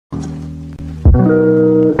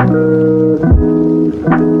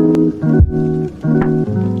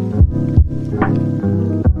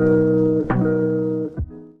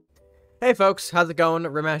folks, how's it going?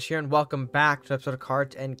 RedMaster here, and welcome back to an episode of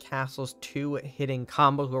Cards and Castles 2 Hitting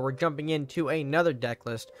Combos, where we're jumping into another deck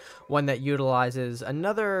list, one that utilizes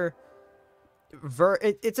another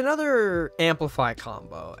it's another Amplify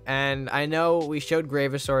combo. And I know we showed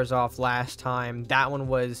Gravisaurs off last time. That one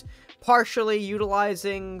was partially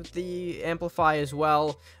utilizing the Amplify as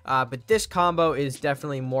well, but this combo is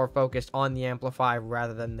definitely more focused on the Amplify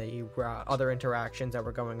rather than the other interactions that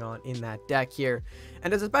were going on in that deck here.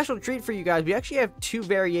 And as a special treat for you guys, we actually have two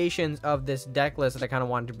variations of this deck list that I kind of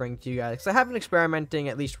wanted to bring to you guys, because I have been experimenting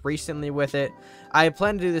at least recently with it. I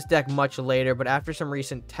plan to do this deck much later, but after some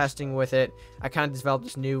recent testing with it, I kind of developed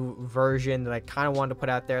this new version that I kind of wanted to put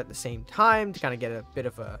out there at the same time to kind of get a bit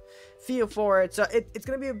of a feel for it. So it's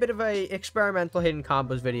going to be a bit of a experimental hidden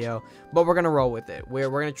combos video, but we're going to roll with it. We're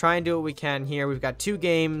going to try and do what we can here. We've got 2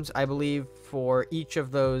 games, I believe, for each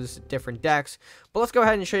of those different decks, but let's go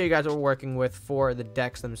ahead and show you guys what we're working with for the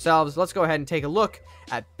decks themselves. Let's go ahead and take a look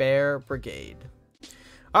at Bear Brigade.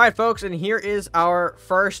 Alright folks, and here is our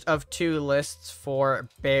first of 2 lists for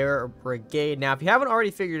Bear Brigade. Now, if you haven't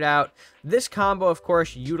already figured out, this combo, of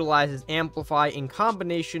course, utilizes Amplify in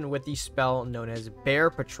combination with the spell known as Bear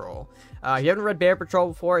Patrol. If you haven't read Bear Patrol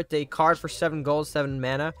before, it's a card for 7 gold, 7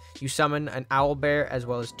 mana. You summon an Owl Bear as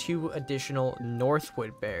well as 2 additional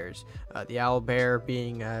Northwood Bears. The Owl Bear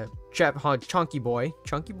being Chunky Boy,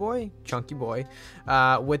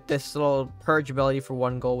 with this little Purge ability for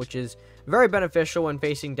 1 gold, which is very beneficial when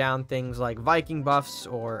facing down things like Viking buffs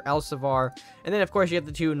or Elsevier. And then, of course, you have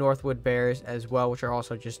the 2 Northwood Bears as well, which are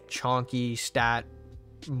also just chunky stat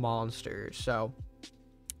monsters. So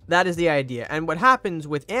that is the idea. And what happens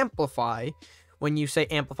with Amplify, when you say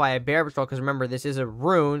Amplify a Bear Patrol, because remember, this is a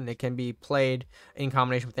rune that can be played in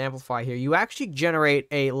combination with Amplify here, you actually generate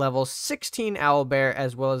a level 16 Owl Bear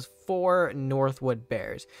as well as 4 Northwood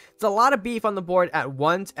Bears. It's a lot of beef on the board at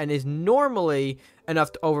once and is normally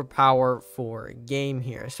enough to overpower for a game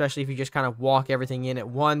here, especially if you just kind of walk everything in at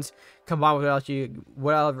once, combined with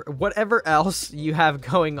whatever else you have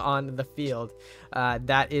going on in the field.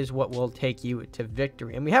 That is what will take you to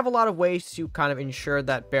victory. And we have a lot of ways to kind of ensure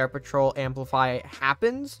that Bear Patrol Amplify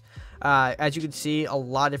happens. As you can see, a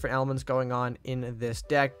lot of different elements going on in this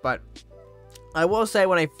deck, but I will say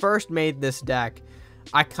when I first made this deck,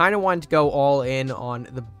 I kind of wanted to go all in on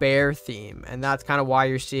the bear theme, and that's kind of why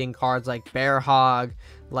you're seeing cards like Bear Hog,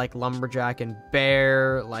 like Lumberjack and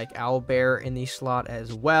Bear, like Owl Bear in the slot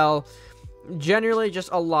as well. Generally, just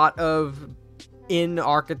a lot of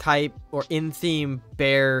in-archetype or in-theme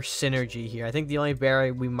bear synergy here. I think the only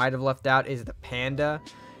bear we might have left out is the Panda,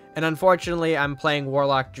 and unfortunately, I'm playing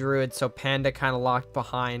Warlock Druid, so Panda kind of locked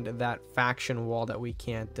behind that faction wall that we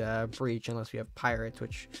can't breach unless we have Pirates,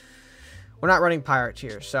 which we're not running Pirates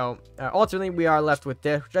here. So ultimately, we are left with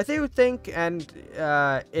this, which I think, and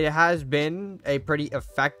it has been a pretty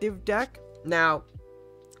effective deck. Now,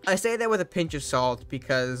 I say that with a pinch of salt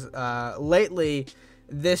because lately,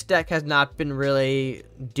 this deck has not been really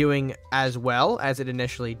doing as well as it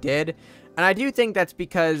initially did. And I do think that's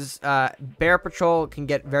because Bear Patrol can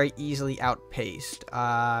get very easily outpaced.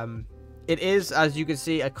 It is, as you can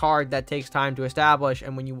see, a card that takes time to establish,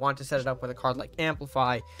 and when you want to set it up with a card like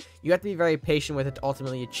Amplify, you have to be very patient with it to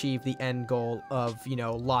ultimately achieve the end goal of, you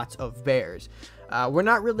know, lots of bears. We're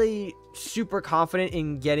not really super confident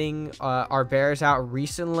in getting our bears out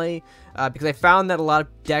recently, because I found that a lot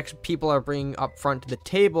of decks people are bringing up front to the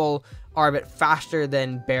table are a bit faster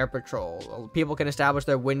than Bear Patrol. People can establish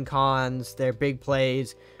their win cons, their big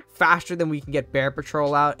plays, faster than we can get Bear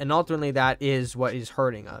Patrol out, and ultimately that is what is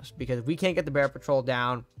hurting us, because if we can't get the Bear Patrol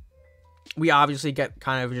down, we obviously get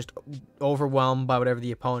kind of just overwhelmed by whatever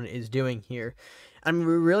the opponent is doing here. I mean,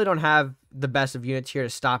 we really don't have the best of units here to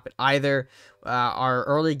stop it either. Our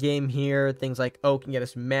early game here, things like Oak can get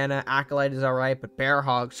us mana. Acolyte is alright, but Bear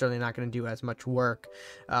Hog's certainly not going to do as much work.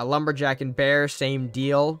 Lumberjack and Bear, same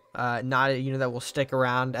deal. Not a unit that will stick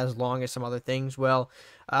around as long as some other things will.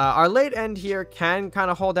 Our late end here can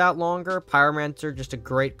kind of hold out longer. Pyromancer, just a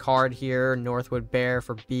great card here. Northwood Bear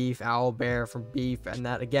for beef, Owl Bear for beef, and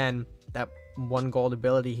that, again, that 1 gold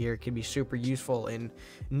ability here can be super useful in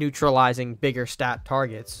neutralizing bigger stat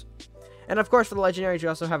targets. And of course, for the legendaries, we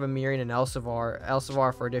also have Emirian and Elsevier.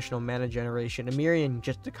 Elsevier for additional mana generation. Emirian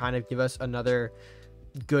just to kind of give us another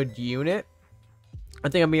good unit. I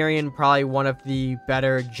think Emirian probably one of the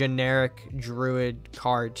better generic druid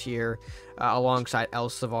cards here, alongside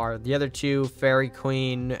Elsevier. The other 2, Fairy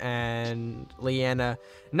Queen and Leanna,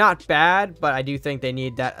 not bad, but I do think they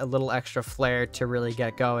need that a little extra flair to really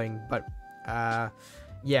get going. But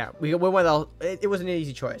yeah, we went with it was an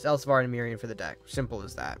easy choice. Elsevier and Emirian for the deck. Simple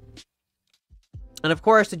as that. And of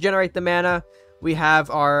course, to generate the mana, we have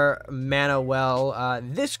our Mana Well.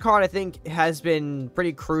 This card, I think, has been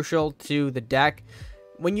pretty crucial to the deck.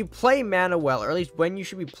 When you play Mana Well, or at least when you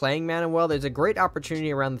should be playing Mana Well, there's a great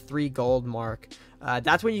opportunity around the 3 gold mark.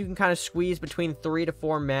 That's when you can kind of squeeze between 3 to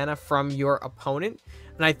 4 mana from your opponent.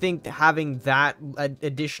 And I think having that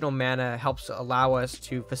additional mana helps allow us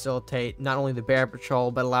to facilitate not only the Bear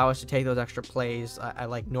Patrol, but allow us to take those extra plays. I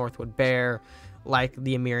like Northwood Bear, like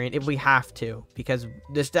the Emirian, if we have to, because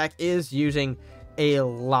this deck is using a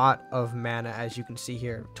lot of mana, as you can see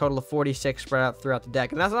here. Total of 46 spread out throughout the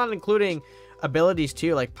deck. And that's not including abilities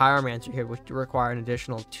too, like Pyromancer here, which require an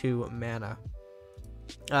additional 2 mana.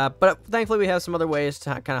 But thankfully we have some other ways to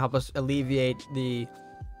kind of help us alleviate the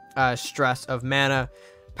stress of mana.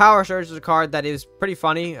 Power Surge is a card that is pretty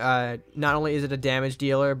funny. Not only is it a damage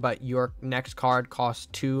dealer, but your next card costs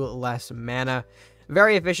 2 less mana.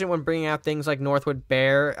 Very efficient when bringing out things like Northwood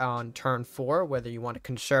Bear on turn 4, whether you want to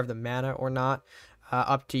conserve the mana or not,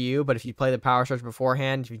 up to you. But if you play the Power Surge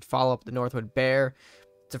beforehand, if you follow up the Northwood Bear,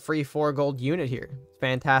 it's a free 4 gold unit here.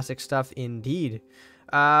 Fantastic stuff indeed.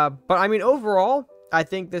 But I mean, overall, I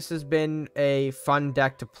think this has been a fun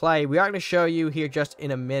deck to play. We are going to show you here just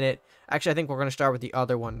in a minute. Actually, I think we're going to start with the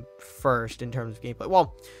other one first in terms of gameplay.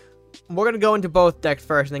 Well, we're going to go into both decks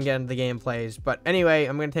first and then get into the gameplays. But anyway,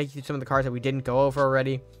 I'm going to take you through some of the cards that we didn't go over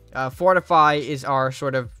already. Fortify is our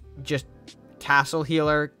sort of just castle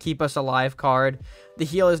healer, keep us alive card. The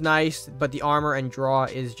heal is nice, but the armor and draw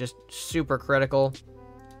is just super critical.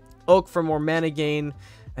 Oak for more mana gain.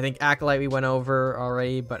 I think Acolyte we went over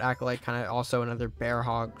already, but Acolyte kind of also another Bear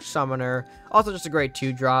Hog summoner. Also just a great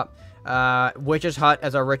 2-drop. Witch's Hut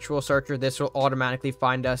as our ritual searcher. This will automatically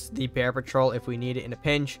find us the Bear Patrol if we need it in a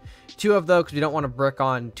pinch. 2 of those because we don't want to brick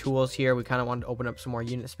on tools here. We kind of want to open up some more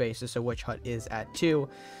unit spaces, so Witch Hut is at 2.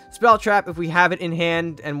 Spell Trap, if we have it in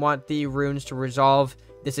hand and want the runes to resolve,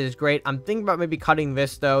 this is great. I'm thinking about maybe cutting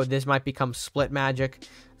this though. This might become Split Magic.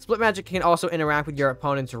 Split Magic can also interact with your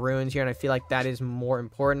opponent's runes here, and I feel like that is more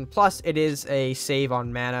important. Plus, it is a save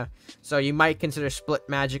on mana, so you might consider Split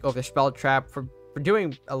Magic over Spell Trap for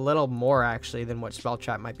doing a little more, actually, than what Spell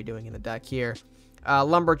Trap might be doing in the deck here.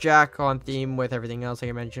 Lumberjack on theme with everything else like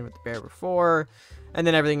I mentioned with the Bear before, and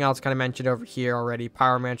then everything else kind of mentioned over here already.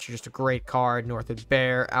 Pyromancer, just a great card. Northwood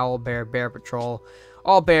Bear, Owl Bear, Bear Patrol.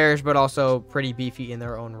 All bears, but also pretty beefy in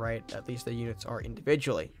their own right. At least the units are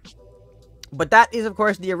individually. But that is, of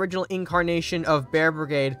course, the original incarnation of Bear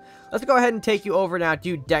Brigade. Let's go ahead and take you over now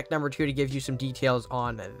to deck number 2 to give you some details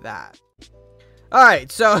on that.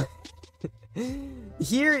 Alright, so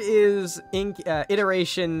here is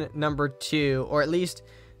iteration number 2, or at least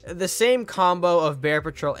the same combo of Bear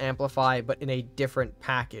Patrol Amplify, but in a different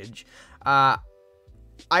package. I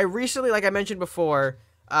recently, like I mentioned before,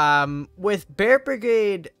 with Bear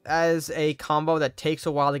Brigade as a combo that takes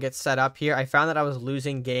a while to get set up here, I found that I was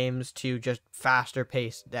losing games to just faster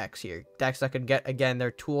paced decks here. Decks that could get, again,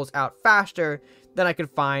 their tools out faster than I could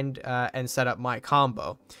find and set up my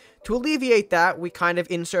combo. To alleviate that, we kind of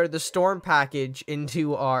inserted the Storm package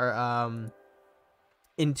into our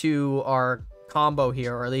combo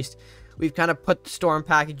here, or at least we've kind of put the Storm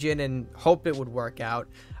package in and hoped it would work out.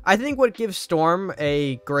 I think what gives Storm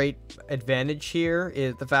a great advantage here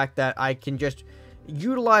is the fact that I can just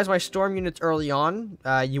utilize my Storm units early on.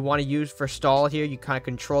 You want to use for stall here. You kind of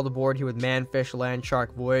control the board here with Manfish,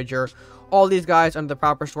 Landshark, Voyager. All these guys under the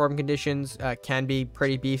proper Storm conditions can be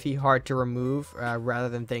pretty beefy, hard to remove, rather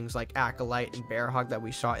than things like Acolyte and Bear Hog that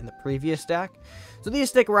we saw in the previous deck. So these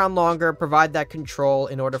stick around longer, provide that control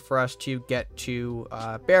in order for us to get to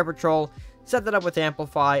Bear Patrol, set that up with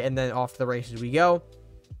Amplify, and then off to the races we go.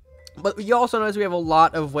 But you also notice we have a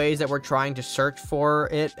lot of ways that we're trying to search for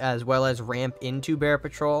it, as well as ramp into Bear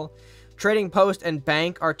Patrol. Trading Post and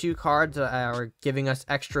Bank are 2 cards that are giving us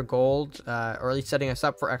extra gold, or at least setting us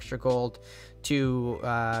up for extra gold to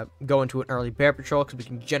go into an early Bear Patrol, because we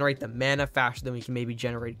can generate the mana faster than we can maybe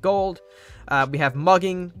generate gold. We have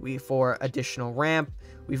Mugging for additional ramp.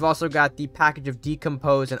 We've also got the package of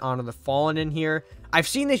Decompose and Honor the Fallen in here. I've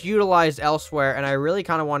seen this utilized elsewhere, and I really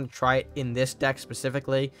kind of want to try it in this deck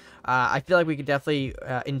specifically. I feel like we could definitely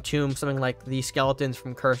entomb something like the skeletons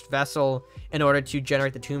from Cursed Vessel in order to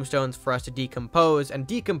generate the tombstones for us to decompose. And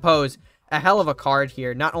Decompose, a hell of a card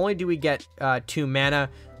here. Not only do we get 2 mana,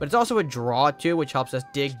 but it's also a draw too, which helps us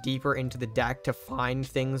dig deeper into the deck to find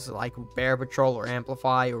things like Bear Patrol or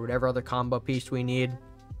Amplify or whatever other combo piece we need.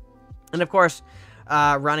 And of course,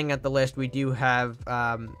 Running at the list, we do have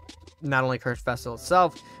not only Cursed Vessel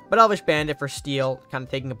itself, but Elvish Bandit for steal, kind of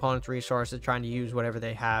taking opponents' resources, trying to use whatever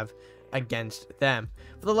they have against them.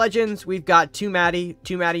 For the legends, we've got 2 Maddie.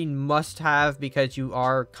 2 Maddie must have because you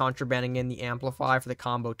are contrabanding in the Amplify for the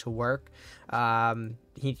combo to work.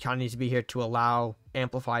 He kind of needs to be here to allow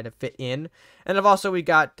Amplify to fit in. And we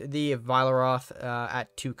got the Vilaroth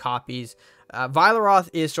at 2 copies. Vilaroth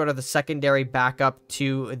is sort of the secondary backup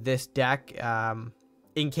to this deck.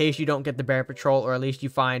 In case you don't get the Bear Patrol, or at least you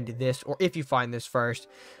find this, or if you find this first.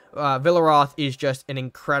 Vilaroth is just an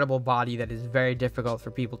incredible body that is very difficult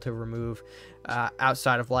for people to remove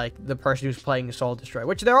outside of like the person who's playing Soul Destroy,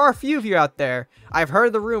 which there are a few of you out there. I've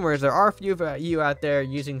heard the rumors, there are a few of you out there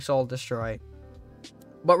using Soul Destroy.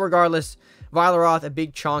 But regardless, Vilaroth, a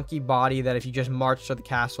big chunky body that if you just march to the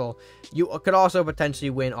castle, you could also potentially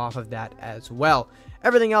win off of that as well.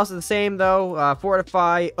 Everything else is the same though.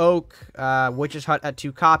 Fortify, Oak, Witch's Hut at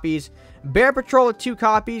 2 copies. Bear Patrol at 2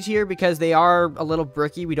 copies here because they are a little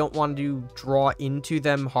bricky. We don't want to draw into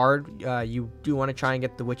them hard. You do want to try and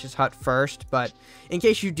get the Witch's Hut first, but in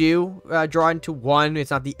case you do draw into 1,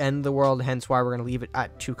 it's not the end of the world, hence why we're going to leave it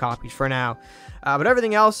at 2 copies for now. But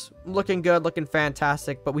everything else, looking good, looking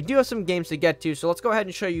fantastic. But we do have some games to get to, so let's go ahead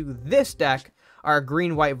and show you this deck, our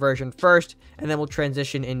green-white version first, and then we'll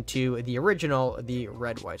transition into the original, the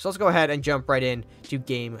red-white. So let's go ahead and jump right in to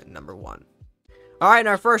game number 1. Alright, in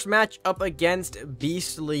our first match up against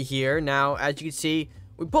Beastly here. Now, as you can see,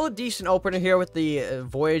 we pull a decent opener here with the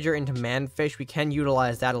Voyager into Manfish. We can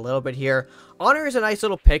utilize that a little bit here. Honor is a nice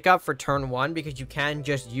little pickup for turn 1 because you can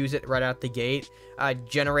just use it right out the gate.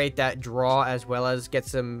 Generate that draw as well as get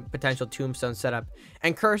some potential tombstone setup.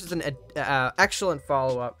 And Curse is an excellent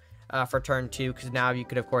follow-up for turn 2 because now you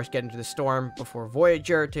could, of course, get into the Storm before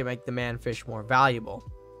Voyager to make the Manfish more valuable.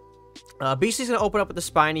 Beastly's going to open up with the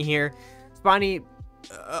Spiny here. Spiny,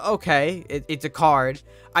 okay, it's a card.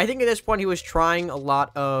 I think at this point he was trying a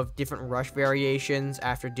lot of different rush variations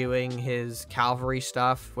after doing his cavalry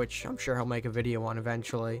stuff, which I'm sure he'll make a video on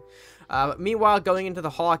eventually. Meanwhile, going into the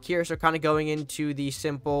Hawk here, so kind of going into the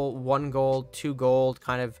simple 1 gold, 2 gold,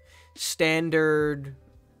 kind of standard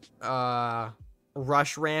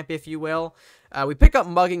rush ramp, if you will. We pick up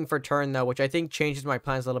Mugging for turn, though, which I think changes my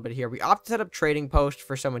plans a little bit here. We opt to set up Trading Post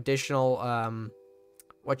for some additional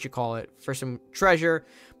for some treasure,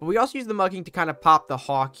 but we also use the Mugging to kind of pop the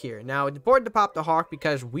Hawk here. Now, it's important to pop the Hawk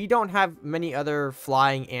because we don't have many other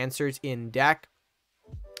flying answers in deck.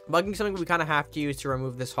 Mugging is something we kind of have to use to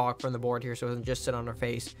remove this Hawk from the board here so it doesn't just sit on our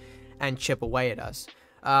face and chip away at us.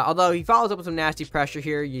 Although he follows up with some nasty pressure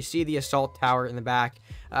here. You see the Assault Tower in the back.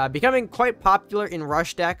 Becoming quite popular in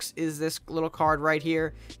rush decks is this little card right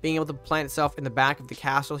here, being able to plant itself in the back of the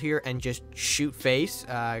castle here and just shoot face.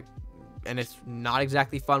 And it's not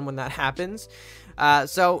exactly fun when that happens.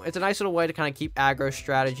 So it's a nice little way to kind of keep aggro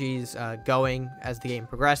strategies going as the game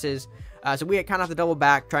progresses. So we kind of have to double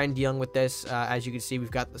back, try and dealing with this. As you can see,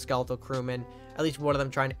 we've got the Skeletal Crewmen, at least one of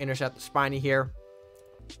them trying to intercept the Spiny here.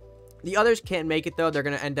 The others can't make it, though. They're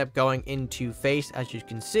going to end up going into face, as you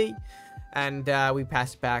can see. And we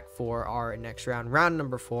pass it back for our next round, round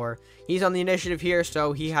number 4. He's on the initiative here,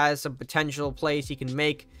 so he has some potential plays he can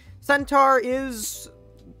make. Centaur is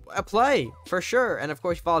a play for sure, and of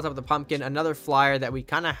course he follows up with the Pumpkin, another flyer that we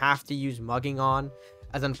kind of have to use Mugging on,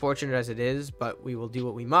 as unfortunate as it is, but we will do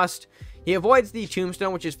what we must. He avoids the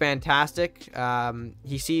Tombstone, which is fantastic.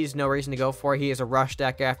 He sees no reason to go for it. He is a rush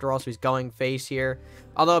deck after all, so he's going face here.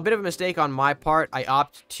 Although a bit of a mistake on my part, I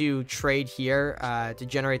opt to trade here to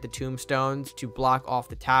generate the Tombstones to block off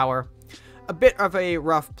the tower. A bit of a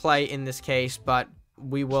rough play in this case, but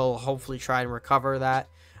we will hopefully try and recover that.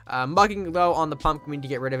 Mugging, though, on the Pumpkin to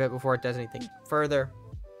get rid of it before it does anything further,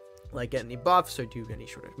 like get any buffs or do any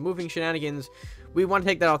sort of moving shenanigans. We want to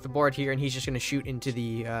take that off the board here, and he's just going to shoot into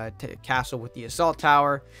the castle with the Assault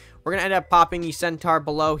Tower. We're going to end up popping the Centaur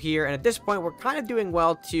below here, and at this point, we're kind of doing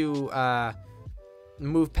well to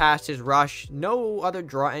move past his rush. No other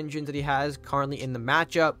draw engines that he has currently in the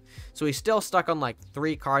matchup, so he's still stuck on like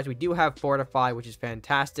 3 cards. We do have Fortify, which is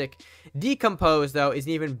fantastic. Decompose, though, is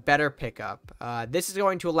an even better pickup. This is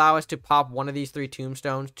going to allow us to pop one of these 3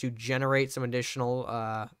 tombstones to generate some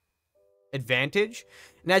additional advantage.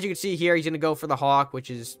 And as you can see here, he's going to go for the Hawk, which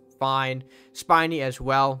is fine. Spiny as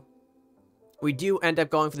well. We do end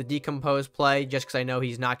up going for the Decompose play, just because I know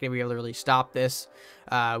he's not going to be able to really stop this.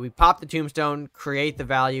 We pop the Tombstone, create the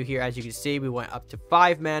value here. As you can see, we went up to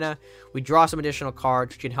 5 mana. We draw some additional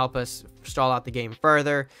cards, which can help us stall out the game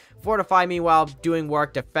further. Fortify, meanwhile, doing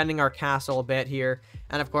work, defending our castle a bit here.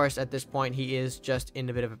 And of course, at this point, he is just in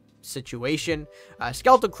a bit of a situation.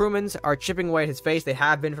 Skeletal crewmen are chipping away at his face. They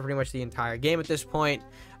have been for pretty much the entire game at this point.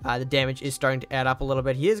 The damage is starting to add up a little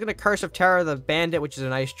bit. He is going to Curse of Terror the bandit, which is a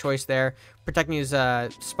nice choice there, protecting his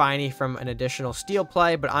Spiny from an additional steel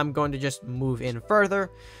play, but I'm going to just move in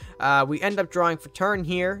further. We end up drawing for turn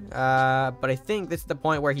here, but I think this is the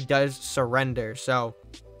point where he does surrender. So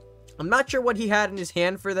I'm not sure what he had in his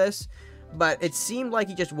hand for this, but it seemed like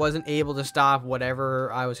he just wasn't able to stop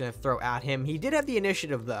whatever I was going to throw at him. He did have the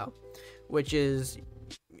initiative, though, which is...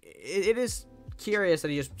 It is curious that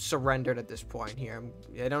he just surrendered at this point here.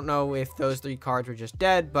 I don't know if those 3 cards were just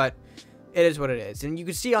dead, but it is what it is. And you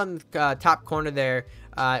can see on the top corner there,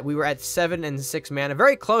 we were at 7 and 6 mana,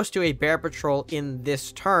 very close to a Bear Patrol in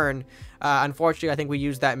this turn. Unfortunately, I think we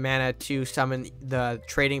used that mana to summon the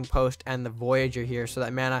Trading Post and the Voyager here, so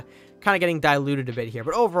that mana kind of getting diluted a bit here.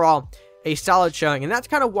 But overall, a solid showing, and that's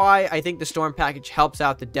kind of why I think the Storm package helps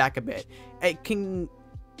out the deck a bit. It can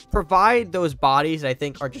provide those bodies that I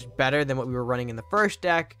think are just better than what we were running in the first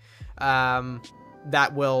deck.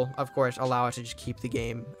 That will, of course, allow us to just keep the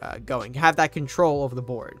game going. Have that control over the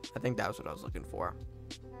board. I think that was what I was looking for.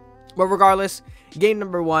 But regardless, game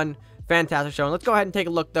number 1, fantastic showing. Let's go ahead and take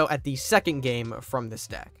a look, though, at the second game from this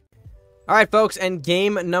deck. Alright, folks, and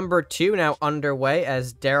game number 2 now underway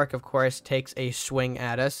as Derek, of course, takes a swing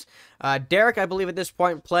at us. Derek, I believe at this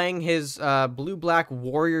point, playing his blue-black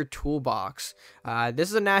warrior toolbox. This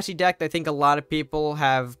is a nasty deck that I think a lot of people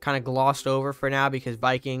have kind of glossed over for now because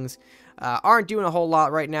Vikings aren't doing a whole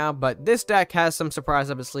lot right now, but this deck has some surprise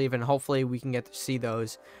up its sleeve, and hopefully we can get to see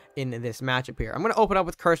those in this matchup here. I'm going to open up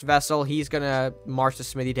with Cursed Vessel. He's going to march the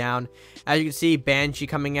Smithy down. As you can see, Banshee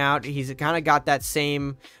coming out. He's kind of got that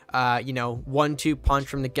same, you know, 1-2 punch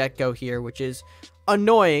from the get-go here, which is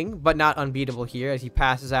annoying, but not unbeatable here. As he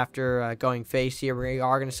passes after going face here, we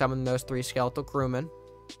are going to summon those 3 Skeletal Crewmen.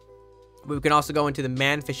 But we can also go into the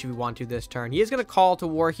Manfish if we want to this turn. He is going to call to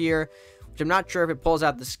war here, which I'm not sure if it pulls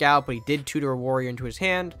out the Scout, but he did tutor a Warrior into his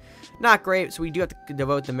hand. Not great, so we do have to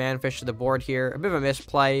devote the Manfish to the board here. A bit of a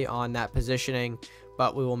misplay on that positioning,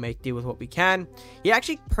 but we will make do with what we can. He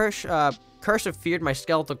actually Curse of Feared my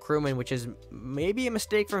Skeletal Crewman, which is maybe a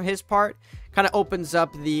mistake from his part. Kind of opens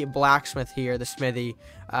up the Blacksmith here, the Smithy,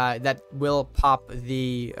 that will pop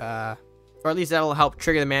the... or at least that'll help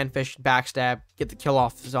trigger the Manfish backstab, get the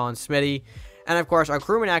kill-offs on Smithy. And of course, our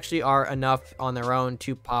crewmen actually are enough on their own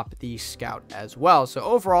to pop the Scout as well. So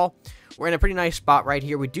overall, we're in a pretty nice spot right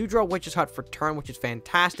here. We do draw Witch's Hut for turn, which is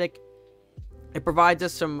fantastic. It provides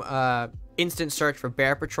us some instant search for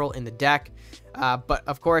Bear Patrol in the deck. But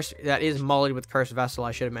of course, that is mullied with Cursed Vessel,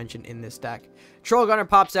 I should have mentioned, in this deck. Troll Gunner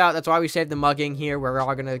pops out. That's why we saved the Mugging here. We're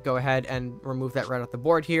all going to go ahead and remove that right off the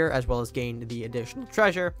board here, as well as gain the additional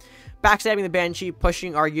treasure. Backstabbing the Banshee,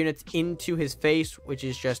 pushing our units into his face, which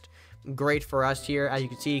is just great for us here. As you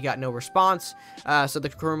can see, he got no response. So the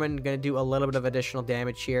crewman going to do a little bit of additional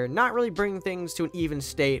damage here. Not really bringing things to an even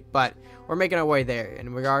state, but we're making our way there.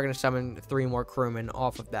 And we are going to summon 3 more crewmen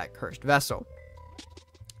off of that Cursed Vessel.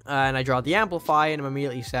 And I draw the Amplify, and I'm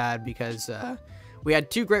immediately sad because we had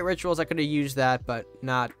 2 great rituals. I could have used that, but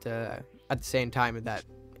not at the same time that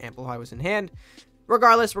Amplify was in hand.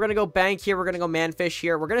 Regardless, we're going to go Bank here. We're going to go Manfish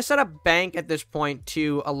here. We're going to set up Bank at this point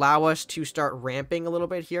to allow us to start ramping a little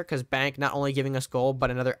bit here, because Bank not only giving us gold, but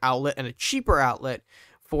another outlet and a cheaper outlet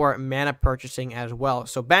for mana purchasing as well.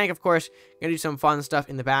 So Bank, of course, going to do some fun stuff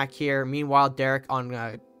in the back here. Meanwhile, Derek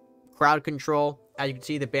on crowd control. As you can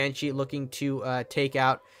see, the Banshee looking to take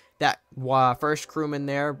out that first crewman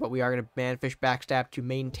there, but we are going to Manfish backstab to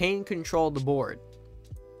maintain control of the board.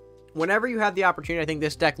 Whenever you have the opportunity, I think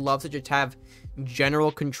this deck loves to just have general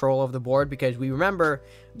control of the board, because we remember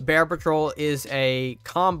Bear Patrol is a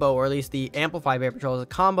combo, or at least the Amplify Bear Patrol is a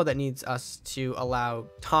combo that needs us to allow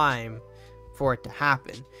time for it to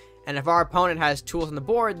happen. And if our opponent has tools on the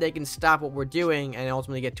board, they can stop what we're doing and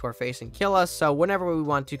ultimately get to our face and kill us. So whenever we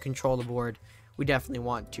want to control the board, we definitely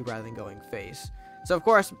want to, rather than going face. So, of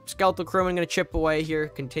course, Skeletal Crewman going to chip away here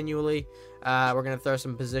continually. We're going to throw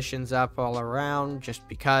some positions up all around just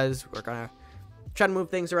because we're going to try to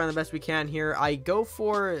move things around the best we can here. I go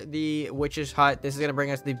for the Witch's Hut. This is going to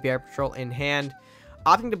bring us the Bear Patrol in hand.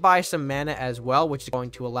 Opting to buy some mana as well, which is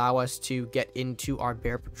going to allow us to get into our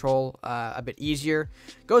Bear Patrol a bit easier.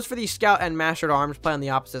 Goes for the Scout and Master at Arms play on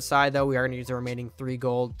the opposite side, though. We are going to use the remaining 3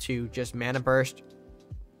 gold to just mana burst.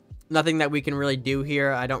 Nothing that we can really do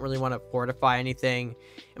here. I don't really want to fortify anything,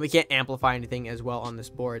 and we can't amplify anything as well on this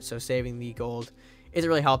board, so saving the gold isn't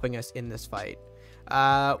really helping us in this fight.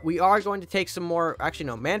 We are going to take some more, actually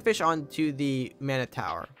no, Manfish onto the Mana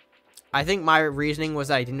Tower. I think my reasoning was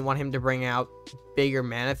that I didn't want him to bring out bigger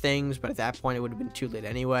mana things, but at that point it would have been too late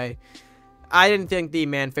anyway. I didn't think the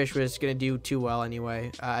Manfish was going to do too well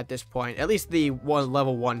anyway at this point. At least the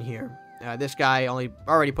level 1 here. This guy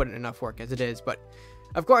already put in enough work as it is. But,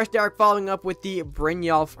 of course, Derek following up with the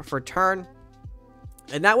Brynjolf for turn.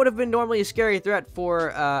 And that would have been normally a scary threat for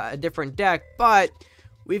a different deck, but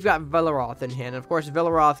we've got Velaroth in hand. And, of course,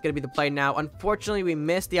 Velaroth going to be the play now. Unfortunately, we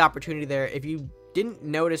missed the opportunity there. If you didn't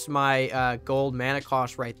notice my gold mana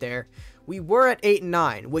cost right there, we were at 8 and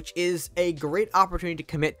 9, which is a great opportunity to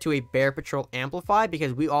commit to a Bear Patrol Amplify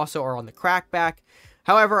because we also are on the crackback.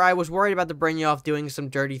 However, I was worried about the Brynjolf doing some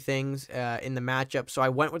dirty things in the matchup, so I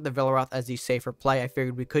went with the Velaroth as the safer play. I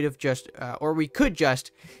figured we could have we could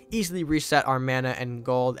just easily reset our mana and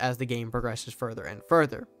gold as the game progresses further and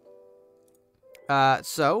further.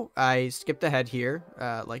 So I skipped ahead here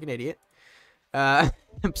like an idiot.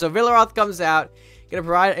 So Velaroth comes out, gonna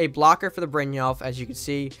provide a blocker for the Brynjolf, as you can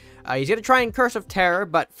see. He's gonna try and Curse of Terror,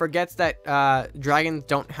 but forgets that dragons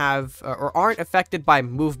don't have or aren't affected by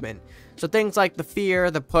movement. So things like the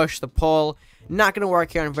fear, the push, the pull, not gonna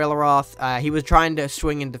work here on Velaroth. He was trying to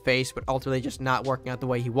swing into face, but ultimately just not working out the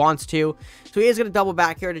way he wants to. So he is gonna double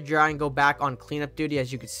back here to try and go back on cleanup duty,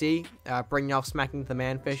 as you can see. Brynjolf smacking the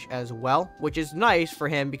Manfish as well, which is nice for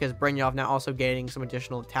him because Brynjolf now also gaining some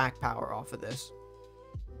additional attack power off of this.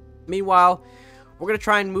 Meanwhile, we're going to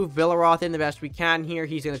try and move Velaroth in the best we can here.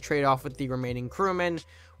 He's going to trade off with the remaining crewmen.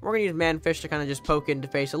 We're going to use Manfish to kind of just poke into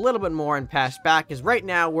face a little bit more and pass back, because right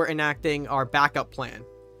now we're enacting our backup plan.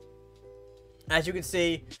 As you can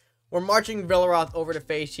see, we're marching Velaroth over to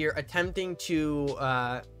face here, attempting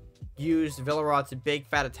to use Velaroth's big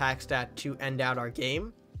fat attack stat to end out our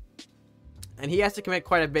game. And he has to commit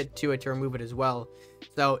quite a bit to it to remove it as well.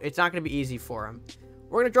 So it's not going to be easy for him.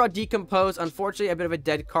 We're going to draw Decompose. Unfortunately, a bit of a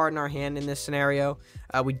dead card in our hand in this scenario.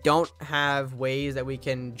 We don't have ways that we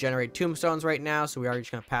can generate tombstones right now, so we are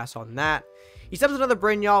just going to pass on that. He summons another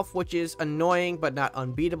Brynjolf, which is annoying but not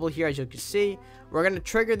unbeatable here, as you can see. We're going to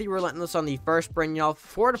trigger the Relentless on the first Brynjolf,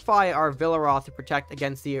 fortify our Velaroth to protect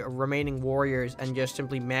against the remaining warriors, and just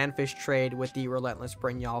simply Manfish trade with the Relentless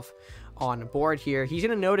Brynjolf on board here. He's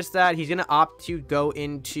going to notice that. He's going to opt to go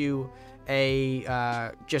into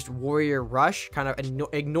a just warrior rush, kind of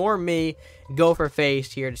ignore me, go for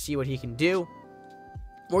face here to see what he can do.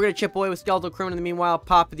 We're going to chip away with Skeletal Crewman in the meanwhile,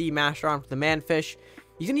 pop the Master on for the Manfish.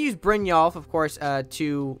 He's going to use Brynjolf, of course,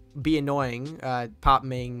 to be annoying,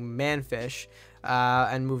 popping Manfish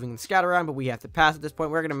and moving the scout around, but we have to pass at this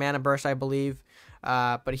point. We're going to Mana Burst, I believe.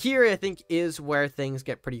 But here, I think, is where things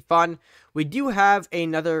get pretty fun. We do have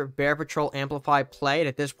another Bear Patrol Amplify play, and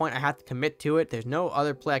at this point, I have to commit to it. There's no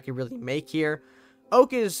other play I can really make here.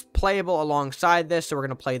 Oak is playable alongside this, so we're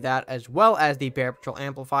going to play that as well as the Bear Patrol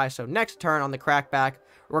Amplify. So next turn on the crackback,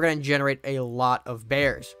 we're going to generate a lot of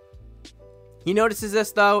bears. He notices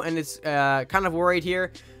this, though, and is kind of worried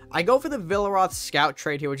here. I go for the Velaroth Scout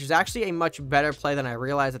trade here, which is actually a much better play than I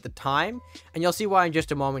realized at the time. And you'll see why in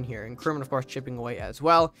just a moment here. And Crewman, of course, chipping away as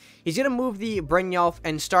well. He's going to move the Brynjolf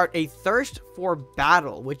and start a Thirst for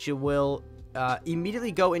Battle, which will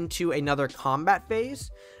immediately go into another combat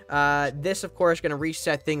phase. This, of course, is going to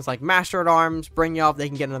reset things like Master at Arms, Brynjolf, they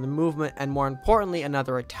can get another movement, and more importantly,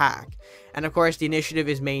 another attack. And, of course, the initiative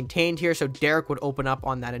is maintained here, so Derek would open up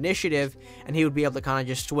on that initiative, and he would be able to kind of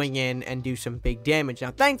just swing in and do some big damage.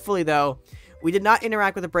 Now, thankfully, though, we did not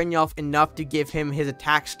interact with the Brynjolf enough to give him his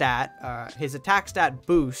attack stat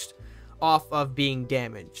boost off of being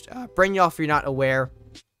damaged. Brynjolf, if you're not aware,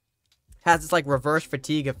 has this, like, reverse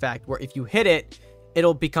fatigue effect, where if you hit it,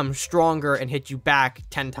 it'll become stronger and hit you back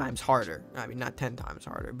 10 times harder. I mean, not 10 times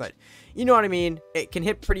harder, but you know what I mean? It can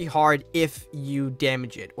hit pretty hard if you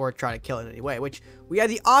damage it or try to kill it in any way, which we had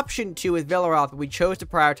the option to with Velaroth, but we chose to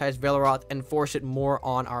prioritize Velaroth and force it more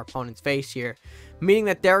on our opponent's face here. Meaning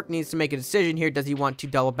that Derek needs to make a decision here. Does he want to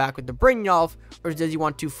double back with the Brynjolf, or does he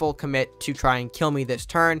want to full commit to try and kill me this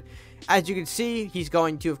turn? As you can see, he's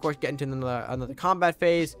going to, of course, get into another combat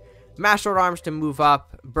phase. Master at Arms to move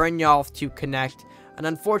up, Brynjolf to connect, and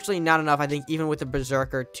unfortunately not enough, I think, even with the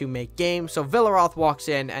Berserker to make game. So Velaroth walks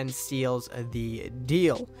in and seals the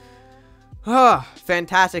deal.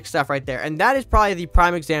 Fantastic stuff right there. And that is probably the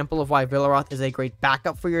prime example of why Velaroth is a great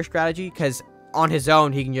backup for your strategy, because on his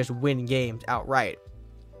own, he can just win games outright.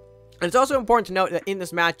 And it's also important to note that in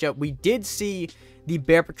this matchup, we did see the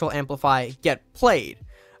Bear Patrol Amplify get played.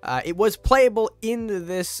 It was playable in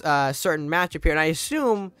this certain matchup here, and I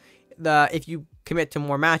assume if you commit to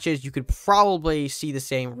more matches, you could probably see the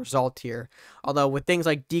same result here. Although with things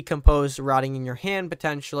like Decompose rotting in your hand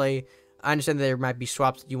potentially, I understand that there might be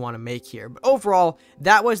swaps that you want to make here. But overall,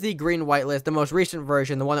 that was the green-white list, the most recent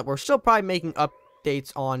version, the one that we're still probably making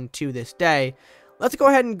updates on to this day. Let's go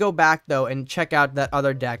ahead and go back, though, and check out that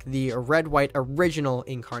other deck, the red-white original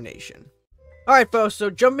incarnation. Alright, folks,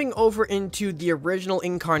 so jumping over into the original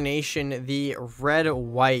incarnation, the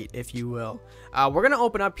red-white, if you will. We're going to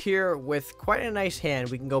open up here with quite a nice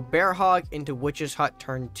hand. We can go Bear Hog into Witch's Hut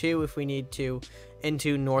turn 2 if we need to,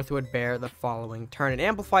 into Northwood Bear the following turn. And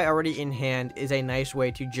Amplify already in hand is a nice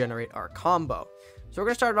way to generate our combo. So we're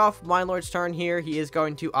going to start off Mind Lord's turn here. He is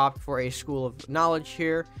going to opt for a School of Knowledge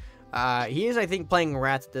here. He is, I think, playing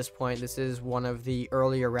rats at this point. This is one of the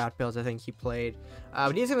earlier rat builds I think he played.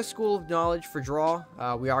 But he is in a School of Knowledge for draw.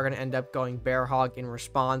 We are going to end up going Bear Hog in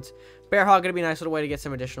response. Bear Hog going to be a nice little way to get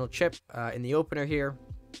some additional chip in the opener here.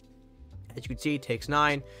 As you can see, takes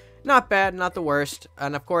 9. Not bad, not the worst.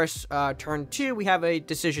 And of course, turn 2, we have a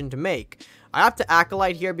decision to make. I have to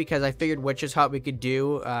Acolyte here because I figured Witch's Hut we could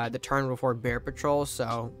do the turn before Bear Patrol,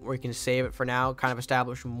 so we can save it for now, kind of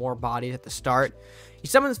establish more bodies at the start. He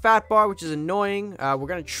summons Fat Bar, which is annoying. We're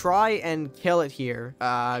going to try and kill it here,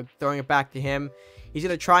 throwing it back to him. He's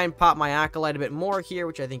going to try and pop my Acolyte a bit more here,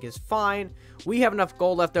 which I think is fine. We have enough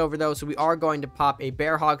gold left over, though, so we are going to pop a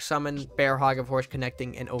Bear Hog summon. Bear Hog, of course,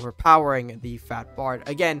 connecting and overpowering the Fat Bard.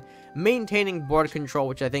 Again, maintaining board control,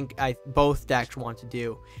 which I think both decks want to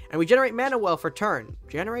do. And we generate Mana Well for turn.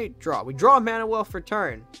 Generate, draw. We draw Mana Well for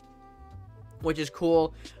turn, which is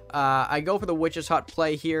cool. I go for the Witch's Hut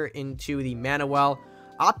play here into the Mana Well.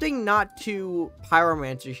 Opting not to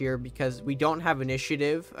Pyromancer here because we don't have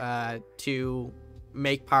initiative to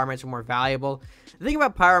make Pyromancer more valuable. The thing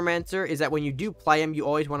about Pyromancer is that when you do play him, you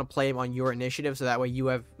always want to play him on your initiative, so that way you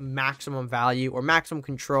have maximum value or maximum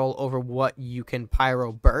control over what you can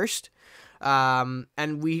Pyro burst.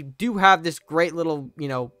 And we do have this great little,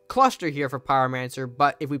 cluster here for Pyromancer,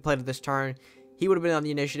 but if we played it this turn, he would have been on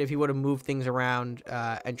the initiative, he would have moved things around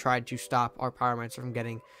and tried to stop our Pyromancer from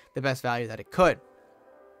getting the best value that it could.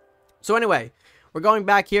 So anyway, we're going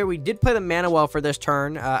back here. We did play the Mana Well for this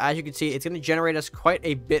turn. As you can see, it's going to generate us quite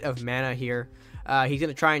a bit of mana here. He's going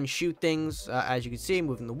to try and shoot things, as you can see,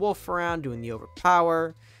 moving the wolf around, doing the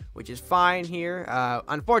overpower, which is fine here.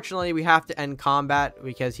 Unfortunately, we have to end combat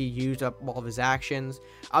because he used up all of his actions.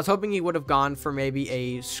 I was hoping he would have gone for maybe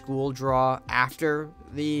a school draw after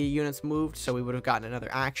the units moved, so we would have gotten another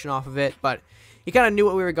action off of it, but he kind of knew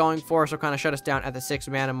what we were going for, so kind of shut us down at the 6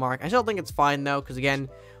 mana mark. I still think it's fine, though, because, again,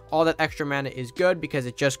 all that extra mana is good because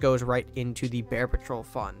it just goes right into the Bear Patrol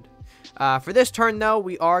fund. For this turn, though,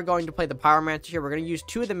 we are going to play the Pyromancer here. We're going to use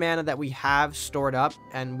 2 of the mana that we have stored up,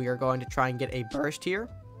 and we are going to try and get a burst here.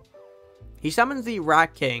 He summons the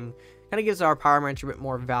Rat King. Kind of gives our Pyromancer a bit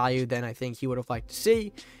more value than I think he would have liked to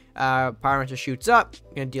see. Pyromancer shoots up.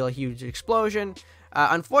 Going to deal a huge explosion.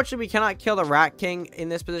 Unfortunately, we cannot kill the Rat King in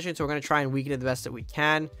this position, so we're going to try and weaken it the best that we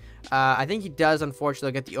can. I think he does,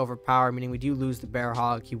 unfortunately, get the overpower, meaning we do lose the Bear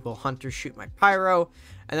Hog. He will Hunter shoot my Pyro,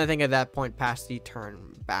 and I think at that point, pass the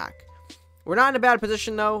turn back. We're not in a bad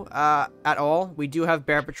position, though, at all. We do have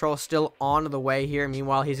Bear Patrol still on the way here.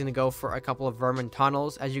 Meanwhile, he's going to go for a couple of Vermin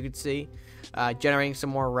Tunnels, as you can see, generating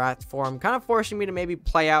some more rats for him, kind of forcing me to maybe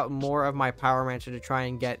play out more of my Pyromancer to try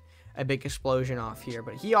and get a big explosion off here.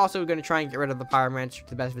 But he also going to try and get rid of the Pyromancer to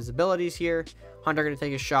the best visibilities here. Hunter going to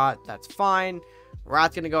take a shot. That's fine.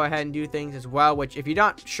 Rat's going to go ahead and do things as well, which if you're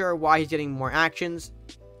not sure why he's getting more actions,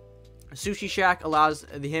 Sushi Shack allows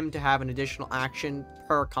him to have an additional action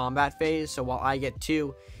per combat phase. So while I get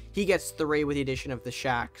 2, he gets 3 with the addition of the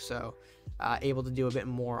Shack. So able to do a bit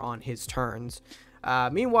more on his turns.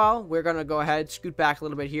 Meanwhile, we're going to go ahead, scoot back a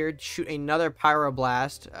little bit here, shoot another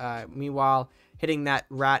Pyroblast. Meanwhile, hitting that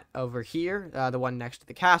rat over here, the one next to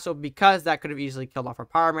the castle, because that could have easily killed off our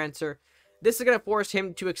Pyromancer. This is going to force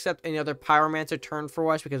him to accept another Pyromancer turn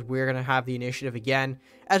for us because we're going to have the initiative again,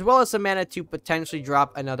 as well as some mana to potentially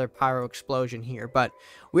drop another Pyro Explosion here. But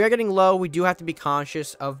we are getting low. We do have to be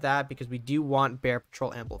conscious of that because we do want Bear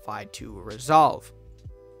Patrol Amplified to resolve.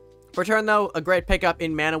 For turn, though, a great pickup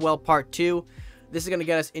in Mana Well Part 2. This is going to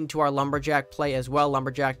get us into our Lumberjack play as well.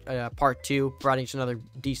 Lumberjack Part 2, providing us another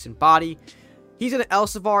decent body. He's going to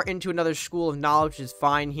Elsevier into another School of Knowledge, which is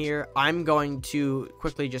fine here. I'm going to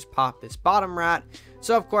quickly just pop this bottom rat.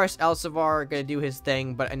 So, of course, Elsevier going to do his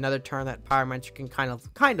thing, but another turn that Pyromancer can kind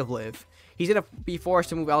of live. He's going to be forced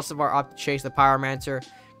to move Elsevier up to chase the Pyromancer.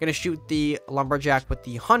 Going to shoot the Lumberjack with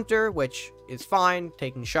the Hunter, which is fine.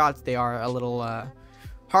 Taking shots, they are a little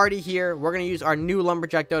hardy here. We're going to use our new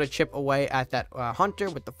Lumberjack, though, to chip away at that Hunter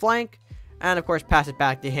with the flank. And, of course, pass it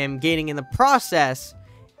back to him, gaining in the process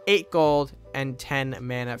 8 gold and 10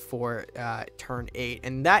 mana for turn 8.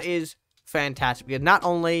 And that is fantastic, because not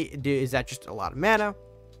only is that just a lot of mana,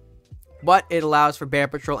 but it allows for Bear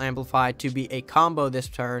Patrol Amplify to be a combo this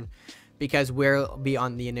turn, because we'll be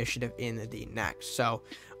on the initiative in the next. So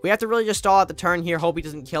we have to really just stall out the turn here, hope he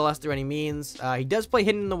doesn't kill us through any means. He does play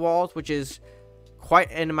Hidden in the Walls, which is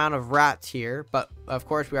quite an amount of rats here, but of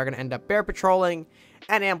course we are going to end up Bear Patrolling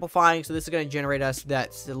and Amplifying, so this is going to generate us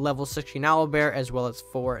that level 16 Owlbear as well as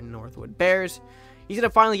 4 Northwood Bears. He's going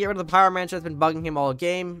to finally get rid of the Pyromancer that's been bugging him all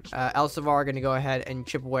game. Elsevar going to go ahead and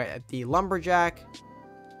chip away at the Lumberjack,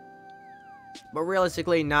 but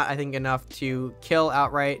realistically not, I think, enough to kill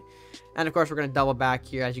outright. And of course we're going to double back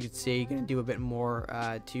here, as you can see, going to do a bit more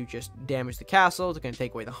to just damage the castle. It's going to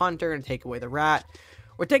take away the Hunter, going to take away the Rat.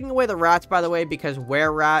 We're taking away the Rats, by the way, because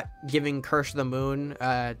Were-Rat giving Curse of the Moon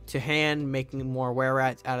to hand, making more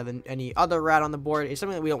Were-Rats out of any other rat on the board is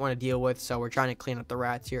something that we don't want to deal with, so we're trying to clean up the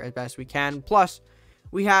Rats here as best we can. Plus,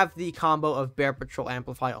 we have the combo of Bear Patrol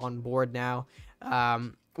Amplify on board now.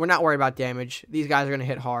 We're not worried about damage. These guys are going to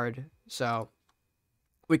hit hard, so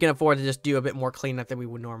we can afford to just do a bit more cleanup than we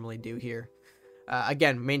would normally do here.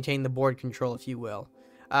 Again, maintain the board control, if you will.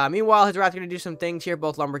 Meanwhile, his Rat's going to do some things here.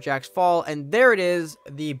 Both Lumberjacks fall, and there it is,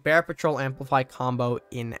 the Bear Patrol Amplify combo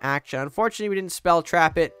in action. Unfortunately, we didn't spell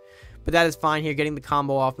trap it, but that is fine here. Getting the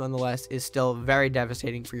combo off, nonetheless, is still very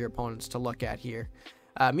devastating for your opponents to look at here.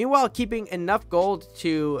 Meanwhile, keeping enough gold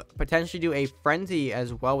to potentially do a Frenzy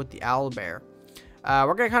as well with the Owlbear.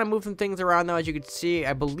 We're going to kind of move some things around, though, as you can see.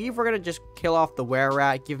 I believe we're going to just kill off the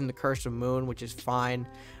Were-Rat, give him the Curse of Moon, which is fine.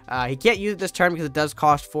 He can't use it this turn because it does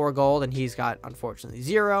cost 4 gold, and he's got, unfortunately,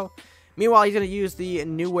 0. Meanwhile, he's going to use the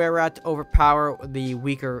new Were-Rat to overpower the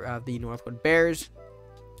weaker of the Northwood Bears.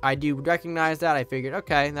 I do recognize that. I figured,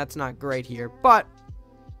 okay, that's not great here, but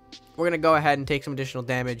we're going to go ahead and take some additional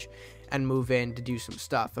damage and move in to do some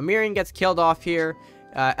stuff. Amirian gets killed off here.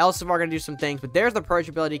 Elsevar going to do some things, but there's the Purge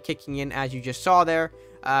ability kicking in, as you just saw there.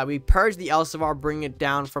 We purge the Elsevar, bringing it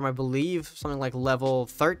down from, I believe, something like level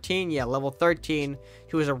 13. Yeah, level 13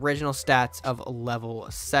 to his original stats of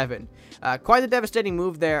level 7. Quite a devastating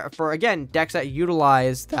move there for, again, decks that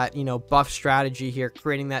utilize that, buff strategy here,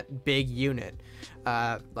 creating that big unit,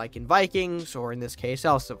 like in Vikings, or in this case,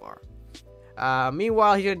 Elsevar.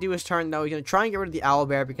 Meanwhile, he's going to do his turn, though. He's going to try and get rid of the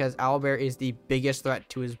Owlbear, because Owlbear is the biggest threat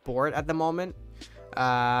to his board at the moment.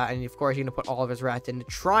 And of course, he's going to put all of his Rats in to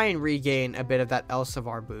try and regain a bit of that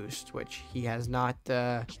Elsevar boost, which he has not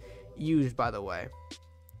used, by the way.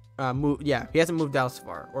 Yeah, he hasn't moved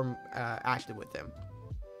Elsevar or acted with him.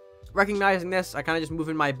 Recognizing this, I kind of just move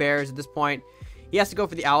in my Bears at this point. He has to go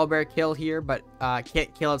for the Owlbear kill here, but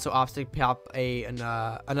can't kill it, so opts to pop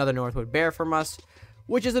another Northwood Bear from us,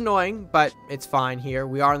 which is annoying, but it's fine here.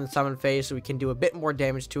 We are in the summon phase, so we can do a bit more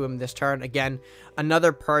damage to him this turn. Again,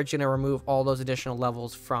 another Purge going to remove all those additional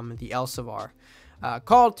levels from the Elsevar.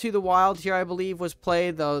 Call to the Wild here, I believe, was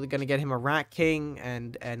played, though they're going to get him a Rat King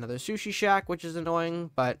and another Sushi Shack, which is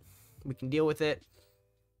annoying, but we can deal with it.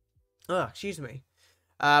 Excuse me.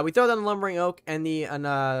 We throw down the Lumbering Oak and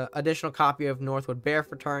an additional copy of Northwood Bear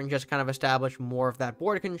for turn, just to kind of establish more of that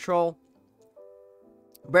board control.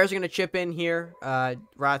 Bears are going to chip in here.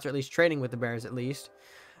 Rats are at least trading with the Bears, at least.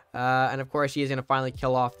 And of course, he is going to finally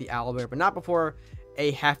kill off the Owlbear, but not before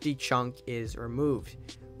a hefty chunk is removed.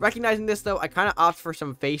 Recognizing this, though, I kind of opt for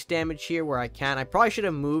some face damage here where I can. I probably should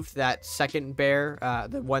have moved that second bear,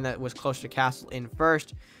 the one that was closer to castle, in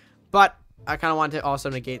first. But I kind of wanted to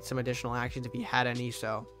also negate some additional actions if he had any,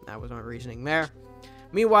 so that was my reasoning there.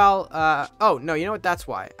 Meanwhile, oh, no, you know what? That's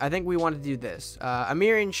why. I think we want to do this.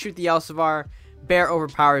 Amirian shoot the Elsevar. Bear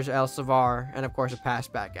overpowers Elsevar, and of course a pass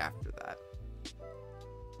back after that.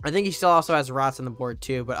 I think he still also has Rats on the board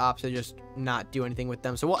too, but opts to just not do anything with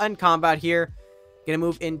them. So we'll end combat here. Gonna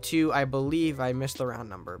move into, I believe I missed the round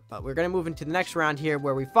number, but we're gonna move into the next round here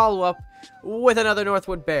where we follow up with another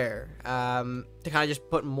Northwood Bear to kind of just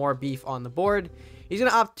put more beef on the board. He's gonna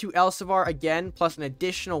opt to Elsevar again, plus an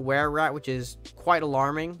additional Were-Rat, which is quite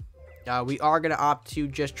alarming. We are gonna opt to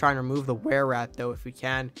just try and remove the Were-Rat though if we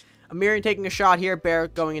can. Amirian taking a shot here. Bear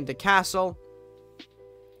going into castle.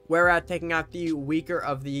 Were-Rat taking out the weaker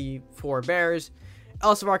of the 4 bears.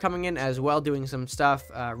 Elsevar coming in as well, doing some stuff.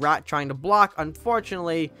 Rat trying to block.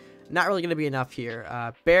 Unfortunately, not really going to be enough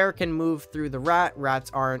here. Bear can move through the Rat. Rats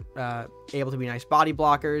aren't able to be nice body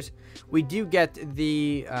blockers. We do get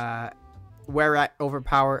the Were-Rat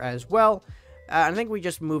overpower as well. I think we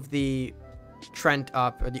just move the Trent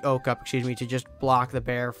up, or the Oak up, excuse me, to just block the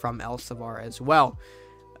Bear from Elsevar as well.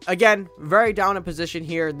 Again, very dominant position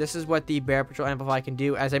here. This is what the Bear Patrol Amplify can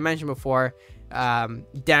do. As I mentioned before,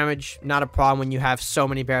 damage, not a problem when you have so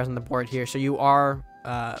many bears on the board here. So you are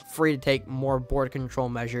free to take more board control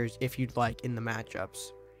measures if you'd like in the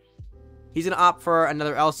matchups. He's going to opt for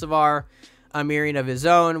another Elsevier, a Mirian of his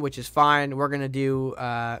own, which is fine. We're going to do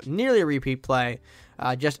nearly a repeat play.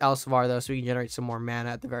 Just Elsevier, though, so we can generate some more mana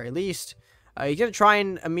at the very least. He's going to try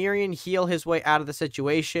and Mirian heal his way out of the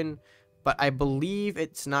situation, but I believe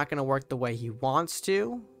it's not going to work the way he wants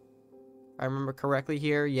to. If I remember correctly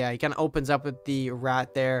here. Yeah, he kind of opens up with the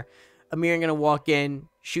rat there. Mirian going to walk in,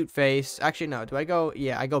 shoot face. Actually, no. Do I go?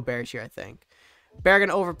 Yeah, I go bears here, I think. Bear going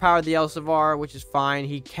to overpower the Elsevier, which is fine.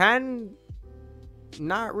 He can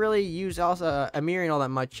not really use Mirian all that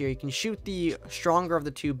much here. He can shoot the stronger of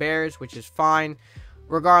the two bears, which is fine.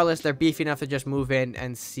 Regardless, they're beefy enough to just move in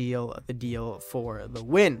and seal the deal for the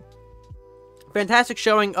win. Fantastic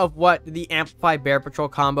showing of what the Amplify Bear Patrol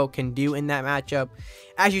combo can do in that matchup.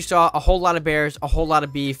 As you saw, a whole lot of bears, a whole lot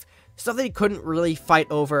of beef. Stuff that he couldn't really fight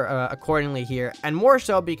over accordingly here. And more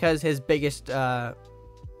so because his biggest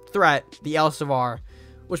threat, the Elsevier,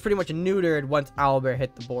 was pretty much neutered once Owlbear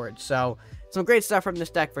hit the board. So, some great stuff from this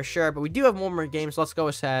deck for sure. But we do have one more game, so let's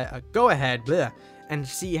go ahead and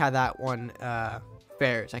see how that one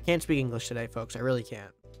fares. I can't speak English today, folks. I really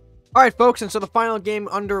can't. Alright, folks, and so the final game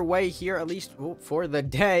underway here, at least for the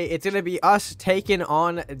day, it's going to be us taking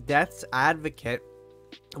on Death's Advocate.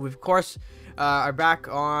 We, of course, are back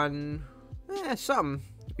on something.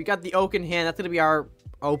 We got the Oak in hand. That's going to be our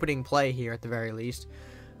opening play here, at the very least.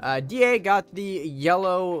 DA got the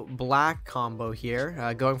yellow-black combo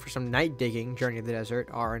here, going for some Night Digging, Journey of the Desert,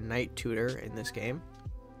 our Night Tutor in this game,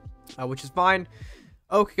 which is fine.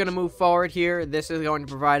 Oak going to move forward here. This is going to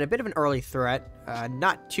provide a bit of an early threat.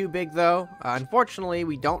 Not too big, though. Unfortunately,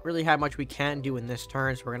 we don't really have much we can do in this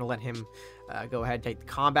turn, so we're going to let him go ahead and take the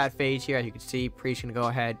combat phase here. As you can see, Priest going to go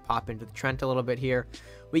ahead, pop into the Trent a little bit here.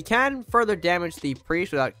 We can further damage the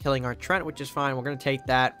Priest without killing our Trent, which is fine. We're going to take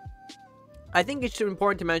that. I think it's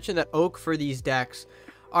important to mention that Oak for these decks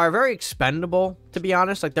are very expendable, to be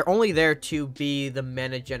honest. Like, they're only there to be the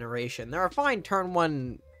mana generation. They're a fine turn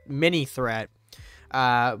 1 mini threat.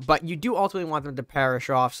 But you do ultimately want them to perish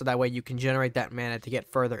off so that way you can generate that mana to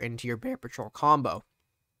get further into your Bear Patrol combo.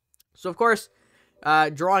 So, of course,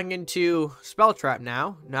 drawing into Spell Trap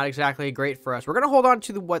now, not exactly great for us. We're going to hold on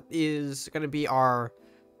to what is going to be our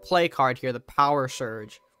play card here, the Power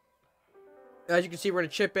Surge. As you can see, we're going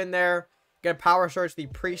to chip in there, get a Power Surge the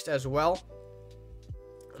Priest as well.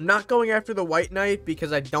 I'm not going after the White Knight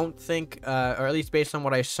because I don't think, or at least based on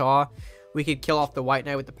what I saw, we could kill off the White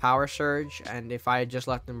Knight with the Power Surge, and if I had just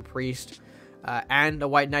left him a Priest and a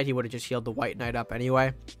White Knight, he would have just healed the White Knight up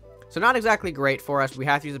anyway. So not exactly great for us. We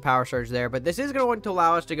have to use the Power Surge there, but this is going to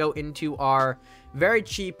allow us to go into our very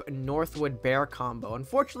cheap Northwood Bear combo.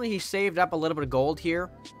 Unfortunately, he saved up a little bit of gold here,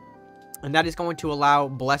 and that is going to allow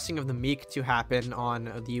Blessing of the Meek to happen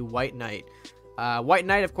on the White Knight. White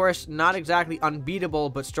Knight, of course, not exactly unbeatable,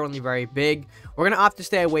 but certainly very big. We're going to opt to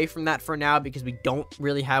stay away from that for now because we don't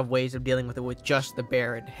really have ways of dealing with it with just the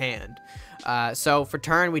bear in hand. So for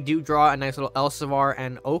turn, we do draw a nice little Elsevier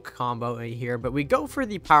and Oak combo here, but we go for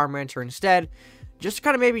the Pyromancer instead, just to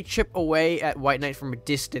kind of maybe chip away at White Knight from a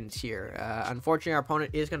distance here. Unfortunately, our opponent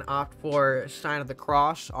is going to opt for Sign of the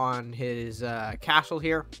Cross on his castle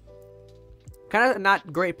here. Kind of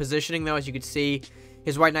not great positioning, though, as you can see.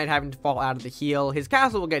 His White Knight having to fall out of the heal. His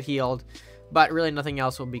castle will get healed, but really nothing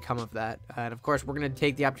else will become of that. And of course, we're going to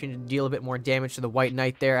take the opportunity to deal a bit more damage to the White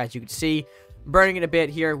Knight there, as you can see. Burning it a bit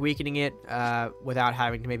here, weakening it without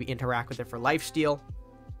having to maybe interact with it for lifesteal,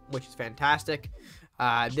 which is fantastic.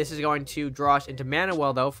 This is going to draw us into Mana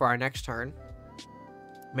Well, though, for our next turn.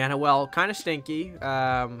 Mana Well, kind of stinky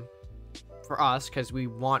for us, because we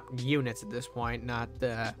want units at this point, not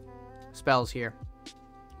the spells here.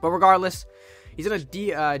 But regardless, he's going to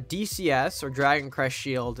DCS, or Dragon Crest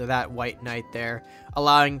Shield, that White Knight there,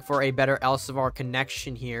 allowing for a better Elsevier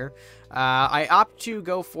connection here. I opt to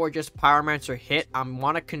go for just Pyromancer hit. I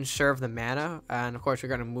want to conserve the mana, and of course we're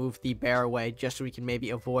going to move the bear away just so we can maybe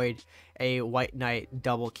avoid a White Knight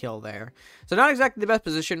double kill there. So not exactly the best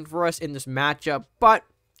position for us in this matchup, but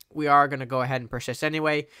we are going to go ahead and persist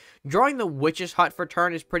anyway. Drawing the Witch's Hut for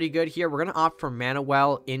turn is pretty good here. We're going to opt for Mana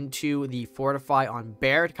Well into the Fortify on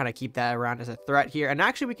Bear to kind of keep that around as a threat here. And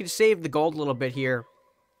actually, we can save the gold a little bit here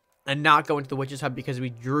and not go into the Witch's Hut because we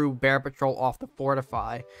drew Bear Patrol off the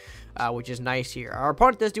Fortify, which is nice here. Our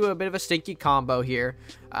opponent does do a bit of a stinky combo here.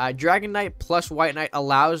 Dragon Knight plus White Knight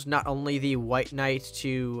allows not only the White Knight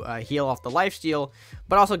to heal off the lifesteal,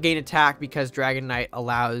 but also gain attack because Dragon Knight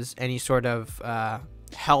allows any sort of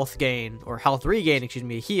health gain, or health regain, excuse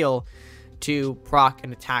me, heal to proc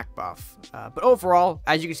an attack buff. But overall,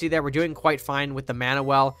 as you can see there, we're doing quite fine with the Mana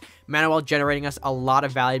Well. Mana Well generating us a lot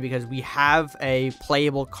of value because we have a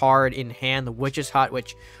playable card in hand, the Witch's Hut,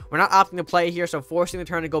 which we're not opting to play here, so forcing the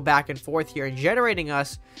turn to go back and forth here and generating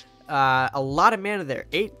us a lot of mana there.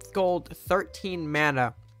 8 gold, 13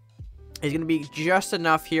 mana is going to be just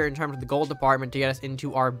enough here in terms of the gold department to get us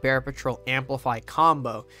into our Bear Patrol Amplify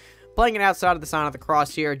combo. Playing it outside of the Sign of the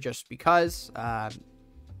Cross here just because,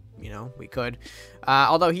 you know, we could.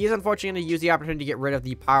 Although he is unfortunately going to use the opportunity to get rid of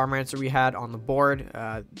the Pyromancer we had on the board.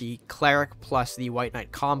 The Cleric plus the White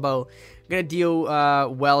Knight combo. Going to deal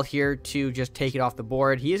well here to just take it off the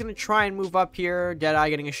board. He is going to try and move up here. Deadeye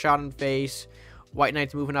getting a shot in the face. White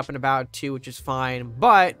Knight's moving up and about too, which is fine.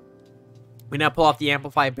 But we now pull off the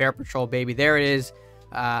Amplify Bear Patrol, baby. There it is.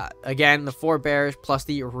 Again, the 4 bears plus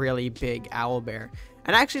the really big owl bear.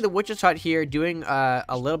 And actually, the Witch's Hut here doing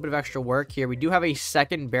a little bit of extra work here. We do have a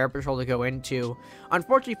second Bear Patrol to go into.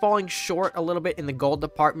 Unfortunately, falling short a little bit in the gold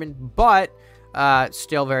department, but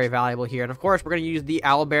still very valuable here. And of course, we're going to use the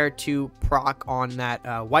owlbear to proc on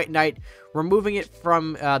that White Knight, removing it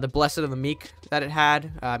from the Blessed of the Meek that it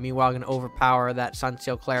had. Meanwhile, going to overpower that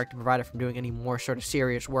Sunseal Cleric to prevent it from doing any more sort of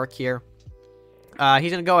serious work here.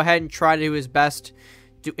 He's going to go ahead and try to do his best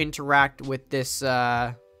to interact with this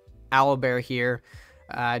owlbear here.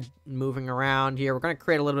 Moving around here. We're going to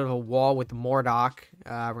create a little bit of a wall with the Mordock.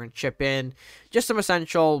 We're going to chip in just some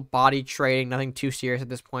essential body trading. Nothing too serious at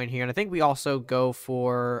this point here. And I think we also go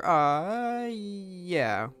for,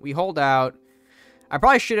 yeah, we hold out. I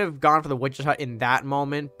probably should have gone for the Witch's Hut in that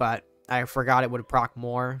moment, but I forgot it would proc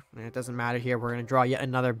more. And it doesn't matter here. We're going to draw yet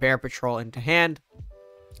another Bear Patrol into hand,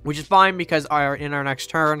 which is fine because in our next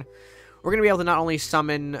turn, we're going to be able to not only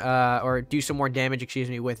summon or do some more damage, excuse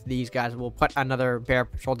me, with these guys. We'll put another Bear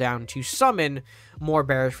Patrol down to summon more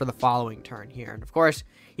bears for the following turn here. And of course,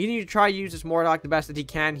 you need to try to use this Mordock the best that he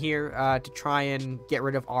can here to try and get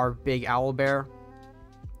rid of our big owl bear.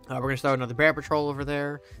 We're going to throw another Bear Patrol over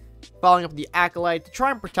there. Following up the Acolyte to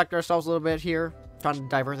try and protect ourselves a little bit here. Trying to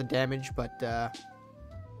divert the damage, but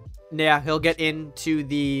yeah, he'll get into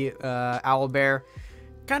the owl bear.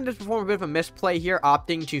 Kind of just perform a bit of a misplay here,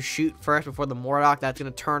 opting to shoot first before the Mordock. That's going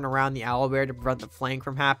to turn around the owlbear to prevent the flank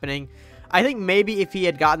from happening. I think maybe if he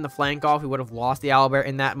had gotten the flank off, he would have lost the owlbear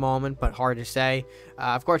in that moment, but hard to say.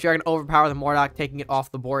 Of course, we are going to overpower the Mordock, taking it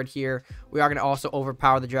off the board here. We are going to also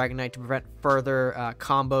overpower the Dragon Knight to prevent further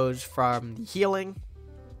combos from the healing.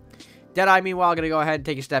 Deadeye, meanwhile, going to go ahead and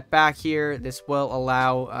take a step back here. This will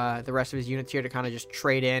allow the rest of his units here to kind of just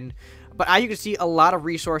trade in. But as you can see, a lot of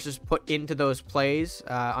resources put into those plays,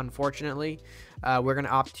 unfortunately. We're going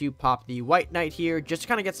to opt to pop the White Knight here, just to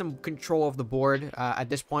kind of get some control of the board. At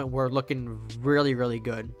this point, we're looking really, really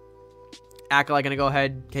good. Acolyte going to go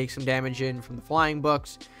ahead, take some damage in from the Flying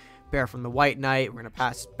Books. Bear from the White Knight. We're going to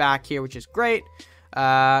pass it back here, which is great.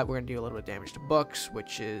 We're going to do a little bit of damage to Books,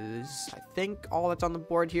 which is, I think, all that's on the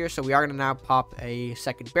board here. So we are going to now pop a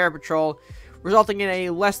second Bear Patrol, resulting in a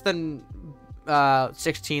less than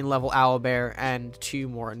 16 level owlbear and 2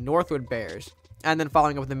 more Northwood bears. And then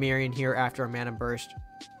following up with the Mirian here after a mana burst.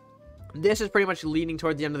 This is pretty much leading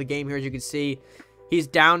towards the end of the game here, as you can see. He's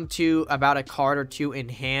down to about a card or 2 in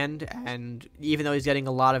hand, and even though he's getting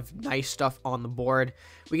a lot of nice stuff on the board,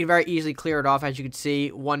 we can very easily clear it off. As you can see,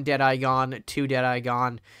 1 Deadeye gone, 2 Deadeye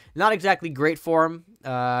gone. Not exactly great for him.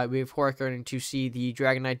 We of course are going to see the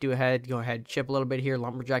Dragon Knight go ahead, chip a little bit here.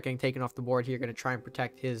 Lumberjack getting taken off the board here, going to try and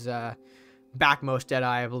protect his backmost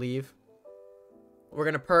Deadeye, I believe. We're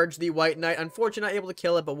going to purge the White Knight. Unfortunately, not able to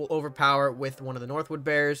kill it, but we'll overpower it with one of the Northwood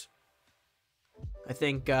bears. I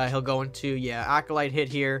think he'll go into, yeah, Acolyte hit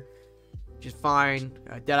here, which is fine.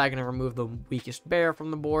 Deadeye going to remove the weakest bear from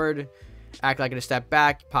the board. Acolyte going to step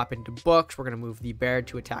back, pop into Books. We're going to move the bear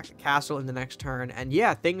to attack the castle in the next turn. And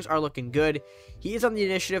yeah, things are looking good. He is on the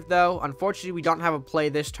initiative, though. Unfortunately, we don't have a play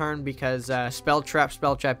this turn because Spell Trap,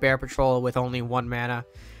 Bear Patrol with only 1 mana.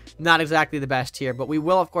 Not exactly the best here, but we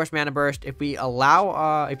will, of course, Mana Burst. If we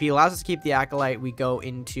allow, if he allows us to keep the Acolyte, we go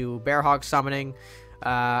into Bearhawk Summoning.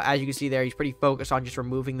 As you can see there, he's pretty focused on just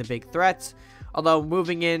removing the big threats. Although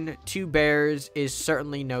moving in 2 bears is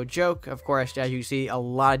certainly no joke. Of course, as you can see, a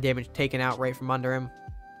lot of damage taken out right from under him.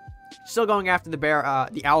 Still going after the bear,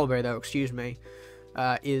 the owlbear though, excuse me,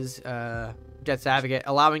 is Death's Advocate,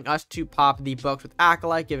 allowing us to pop the Books with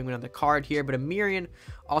Acolyte, giving him another card here. But a Mirian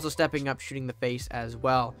also stepping up, shooting the face as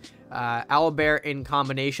well. Owlbear in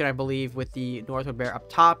combination, I believe, with the Northwood bear up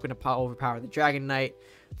top, going to overpower the Dragon Knight.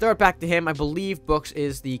 Throw it back to him. I believe Books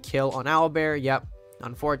is the kill on Owlbear. Yep.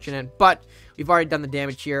 unfortunate, but we've already done the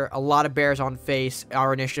damage here. A lot of bears on face,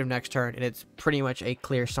 our initiative next turn, and it's pretty much a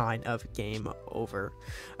clear sign of game over.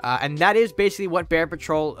 And that is basically what Bear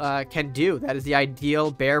Patrol can do. That is the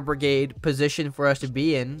ideal Bear Brigade position for us to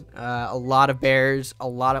be in. A lot of bears, a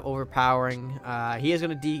lot of overpowering. He is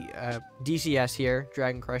going to DCS here,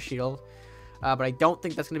 Dragon Crush Shield. But I don't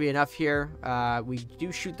think that's going to be enough here. We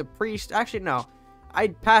do shoot the priest. Actually, no.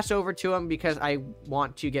 I'd pass over to him because I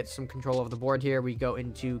want to get some control of the board here. We go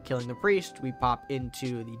into killing the priest. We pop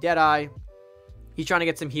into the Deadeye. He's trying to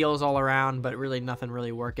get some heals all around, but really nothing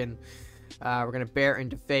really working. We're going to bear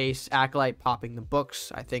into face. Acolyte popping the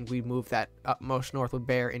books. I think we move that upmost Northwood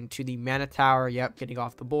Bear into the Mana Tower. Yep, getting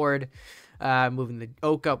off the board. Moving the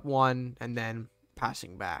Oak up one, and then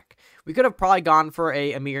passing back. We could have probably gone for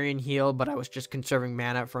a Amirian heal, but I was just conserving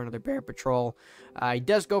mana for another Bear Patrol. He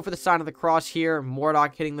does go for the Sign of the Cross here.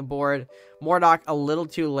 Mordok hitting the board. Mordok a little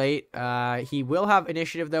too late. He will have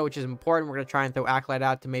initiative, though, which is important. We're going to try and throw Acolyte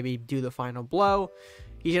out to maybe do the final blow.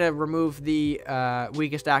 He's going to remove the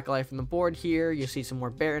weakest Acolyte from the board here. You'll see some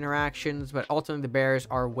more bear interactions, but ultimately the bears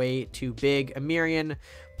are way too big. Amirian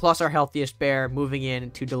plus our healthiest bear moving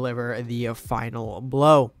in to deliver the final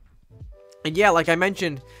blow. And yeah, like I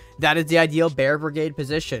mentioned, that is the ideal Bear Brigade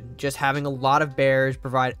position. Just having a lot of bears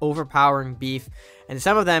provide overpowering beef, and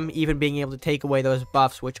some of them even being able to take away those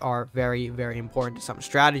buffs, which are very, very important to some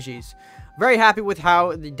strategies. Very happy with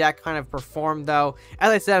how the deck kind of performed, though. As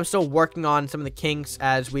I said, I'm still working on some of the kinks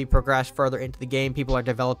as we progress further into the game. People are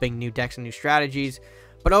developing new decks and new strategies.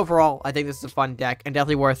 But overall, I think this is a fun deck, and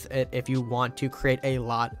definitely worth it if you want to create a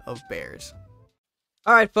lot of bears.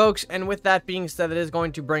 Alright folks, and with that being said, it is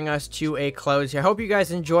going to bring us to a close here. I hope you guys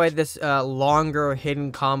enjoyed this longer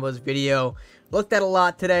hidden combos video. Looked at a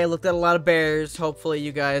lot today, looked at a lot of bears. Hopefully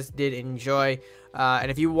you guys did enjoy. And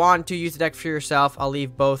if you want to use the deck for yourself, I'll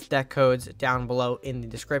leave both deck codes down below in the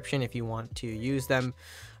description if you want to use them.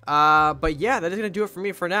 But yeah, that is going to do it for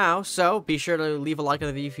me for now. So be sure to leave a like on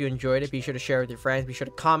the video if you enjoyed it. Be sure to share with your friends. Be sure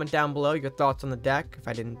to comment down below your thoughts on the deck if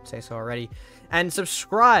I didn't say so already. And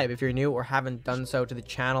subscribe if you're new or haven't done so to the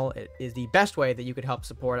channel. It is the best way that you could help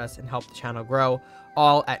support us and help the channel grow,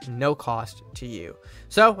 all at no cost to you.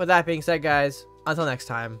 So with that being said, guys, until next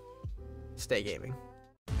time, stay gaming.